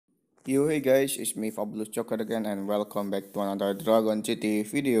Yo, hey guys, it's me Fabulous Joker again, and welcome back to another Dragon City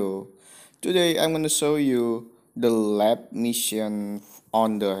video. Today I'm gonna show you the lab mission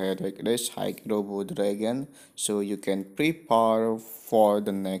on the heroic race hike Robo Dragon, so you can prepare for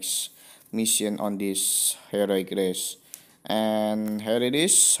the next mission on this heroic race. And here it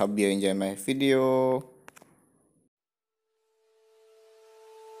is. Hope you enjoy my video.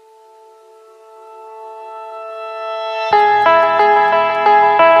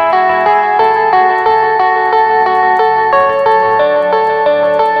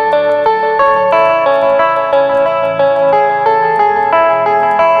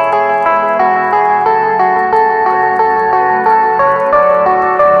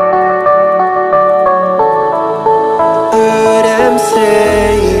 Heard them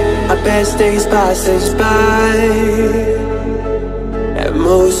say our best days pass us by, and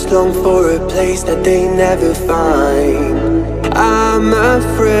most long for a place that they never find. I'm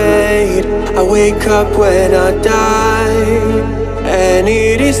afraid I wake up when I die, and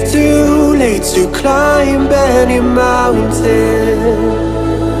it is too late to climb any mountain.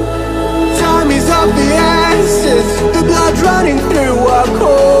 Time is of the essence, the blood running through our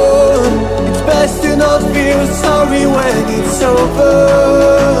core. It's best to not feel sorry when it's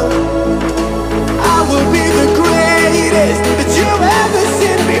over. I will be the greatest that you've ever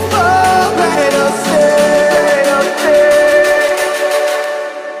seen before, and I'll stay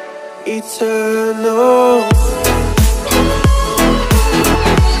eternal.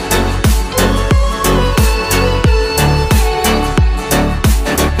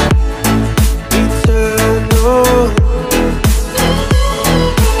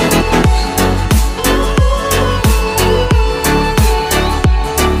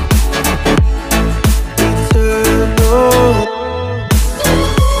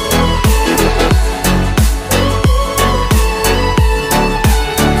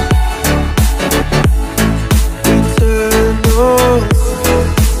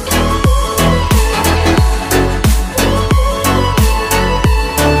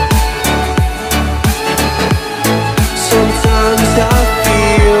 Sometimes I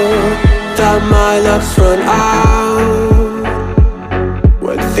feel that my luck's run out.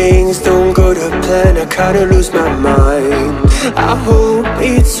 When things don't go to plan, I kinda lose my mind. I hope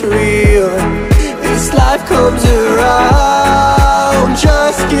it's real, this life comes around.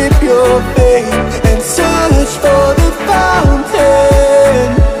 Just keep your faith and search for the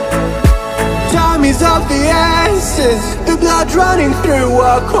fountain. Time is of the essence, the blood running through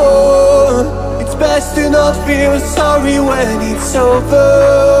our core. It's best to not feel sorry when it's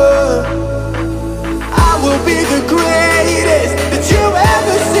over. I will be the greatest that you've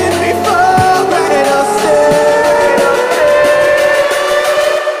ever seen before, and I'll stay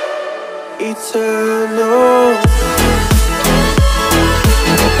eternal.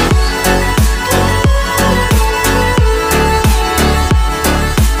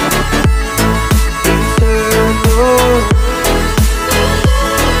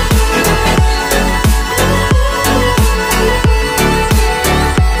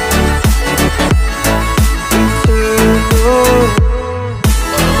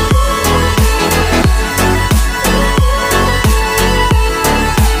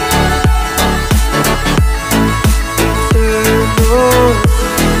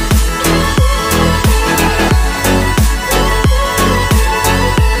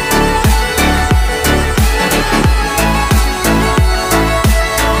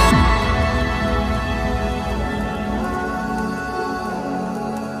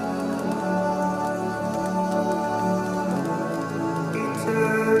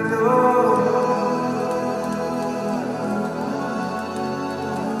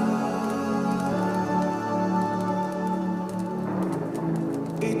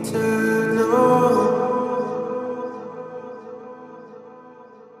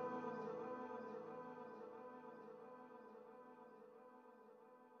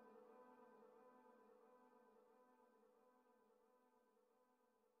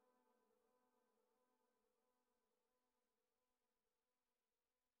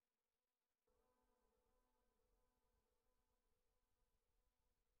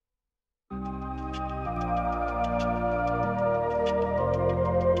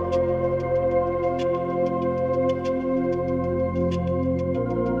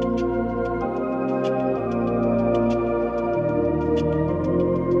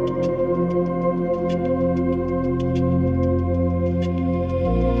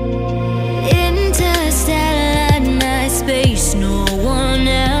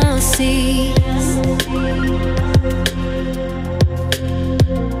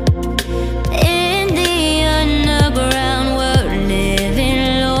 In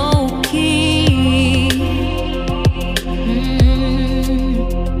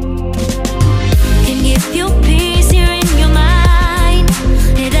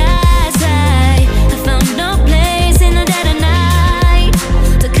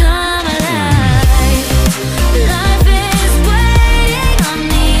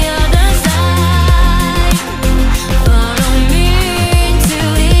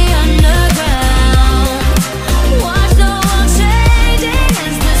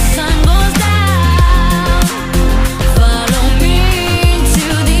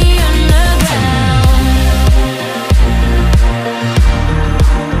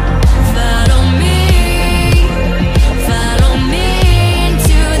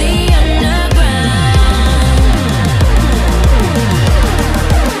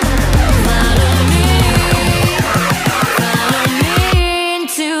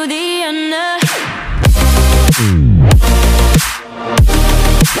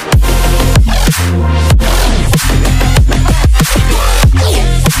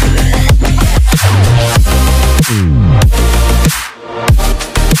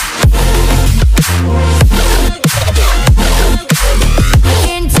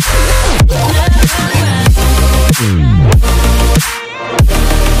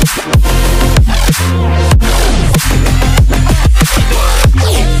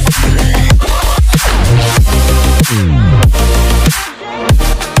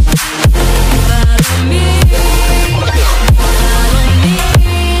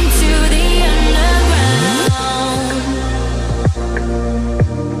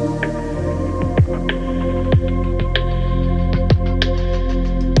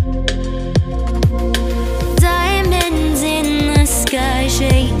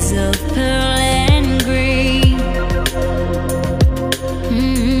of pearl and green.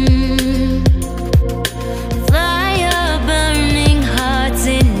 Fire burning hearts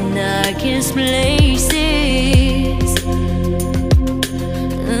in darkest place.